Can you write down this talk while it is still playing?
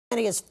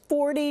As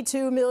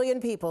 42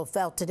 million people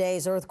felt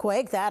today's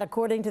earthquake, that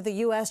according to the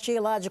U.S.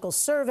 Geological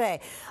Survey.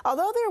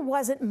 Although there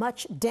wasn't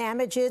much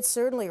damage, it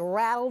certainly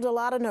rattled a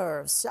lot of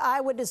nerves.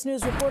 Eyewitness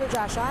News reporter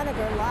Josh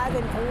Einiger live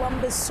in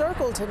Columbus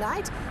Circle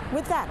tonight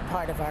with that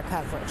part of our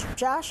coverage.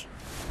 Josh?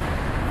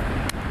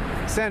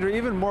 Sandra,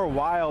 even more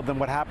wild than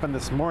what happened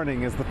this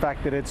morning is the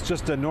fact that it's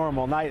just a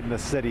normal night in the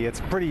city. It's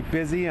pretty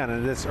busy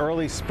on this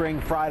early spring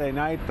Friday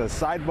night. The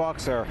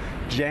sidewalks are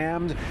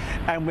jammed,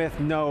 and with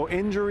no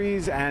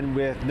injuries and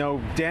with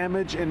no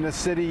damage in the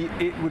city,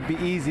 it would be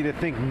easy to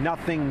think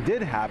nothing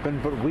did happen,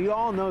 but we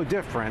all know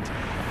different.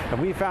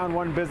 And we found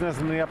one business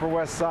in the Upper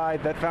West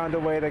Side that found a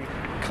way to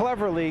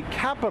cleverly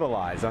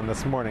capitalize on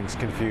this morning's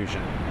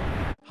confusion.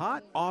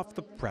 Hot off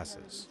the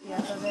presses.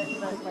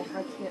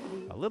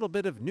 A little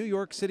bit of New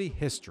York City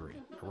history,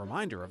 a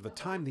reminder of the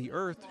time the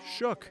earth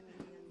shook,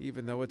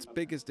 even though its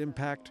biggest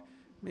impact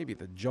may be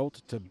the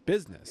jolt to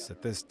business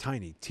at this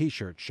tiny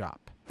t-shirt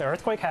shop. The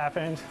earthquake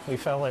happened, we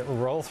felt it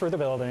roll through the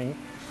building,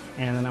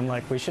 and then I'm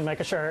like, we should make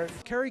a shirt.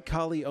 Kerry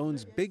Colley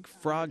owns Big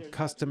Frog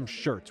Custom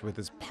Shirts with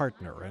his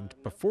partner, and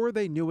before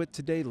they knew it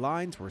today,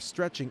 lines were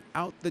stretching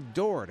out the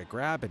door to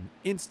grab an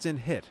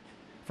instant hit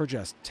for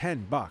just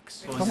 $10.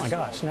 Oh my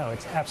gosh, no,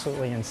 it's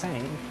absolutely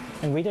insane.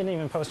 And we didn't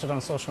even post it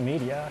on social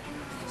media.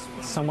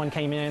 Someone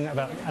came in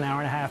about an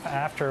hour and a half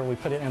after we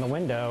put it in the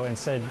window and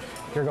said,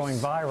 you're going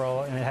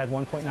viral, and it had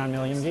 1.9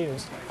 million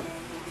views.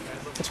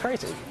 It's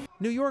crazy.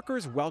 New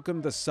Yorkers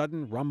welcomed the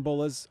sudden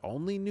rumble as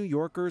only New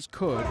Yorkers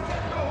could.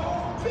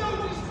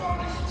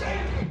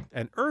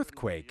 An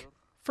earthquake?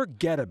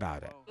 Forget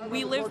about it.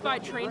 We lived by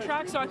train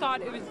tracks, so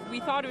we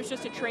thought it was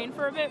just a train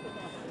for a bit,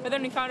 but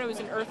then we found it was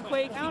an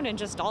earthquake. And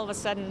just all of a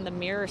sudden the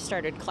mirror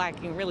started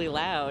clacking really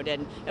loud,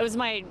 and it was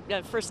my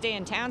first day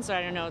in town, so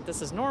I don't know if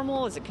this is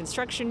normal. Is it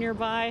construction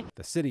nearby?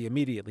 The city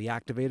immediately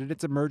activated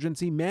its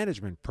emergency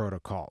management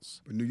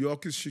protocols. New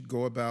Yorkers should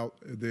go about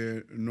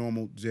their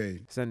normal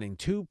day, sending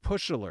 2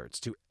 push alerts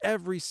to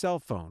every cell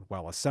phone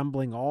while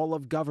assembling all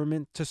of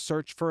government to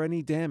search for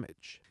any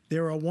damage.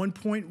 There are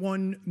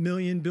 1.1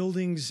 million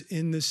buildings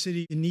in the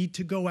city. You need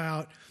to go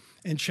out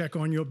and check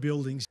on your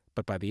buildings.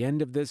 But by the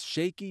end of this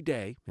shaky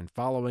day and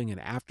following an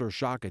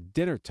aftershock at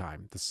dinner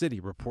time, the city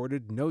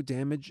reported no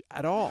damage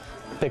at all.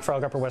 Big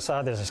Frog, Upper West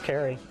Side, this is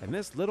Kerry. And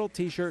this little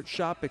t-shirt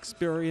shop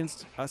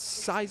experienced a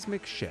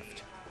seismic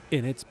shift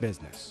in its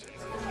business.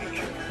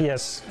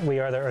 Yes, we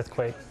are the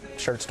earthquake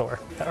shirt store.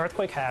 The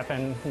earthquake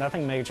happened,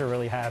 nothing major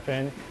really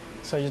happened,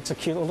 so it's a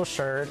cute little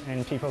shirt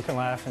and people can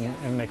laugh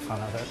and make fun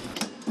of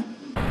it.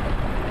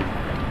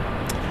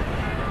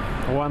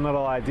 One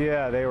little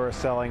idea, they were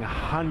selling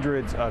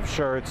hundreds of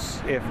shirts,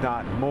 if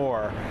not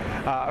more.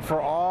 For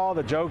all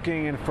the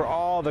joking and for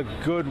all the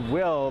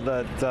goodwill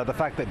that the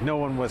fact that no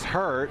one was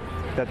hurt,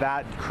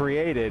 that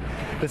created,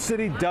 the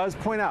city does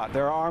point out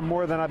there are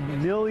more than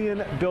 1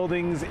 million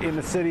buildings in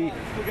the city.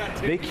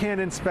 They can't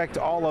inspect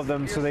all of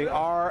them, so they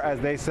are, as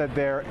they said,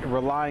 they're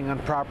relying on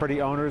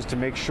property owners to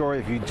make sure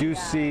if you do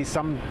see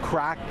some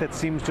crack that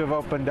seems to have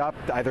opened up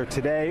either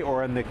today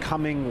or in the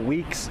coming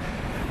weeks,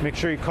 make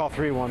sure you call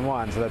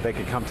 311 so that they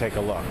can come take a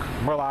look.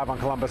 We're live on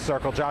Columbus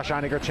Circle. Josh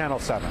Einiger, Channel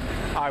 7,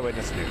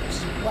 Eyewitness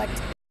News.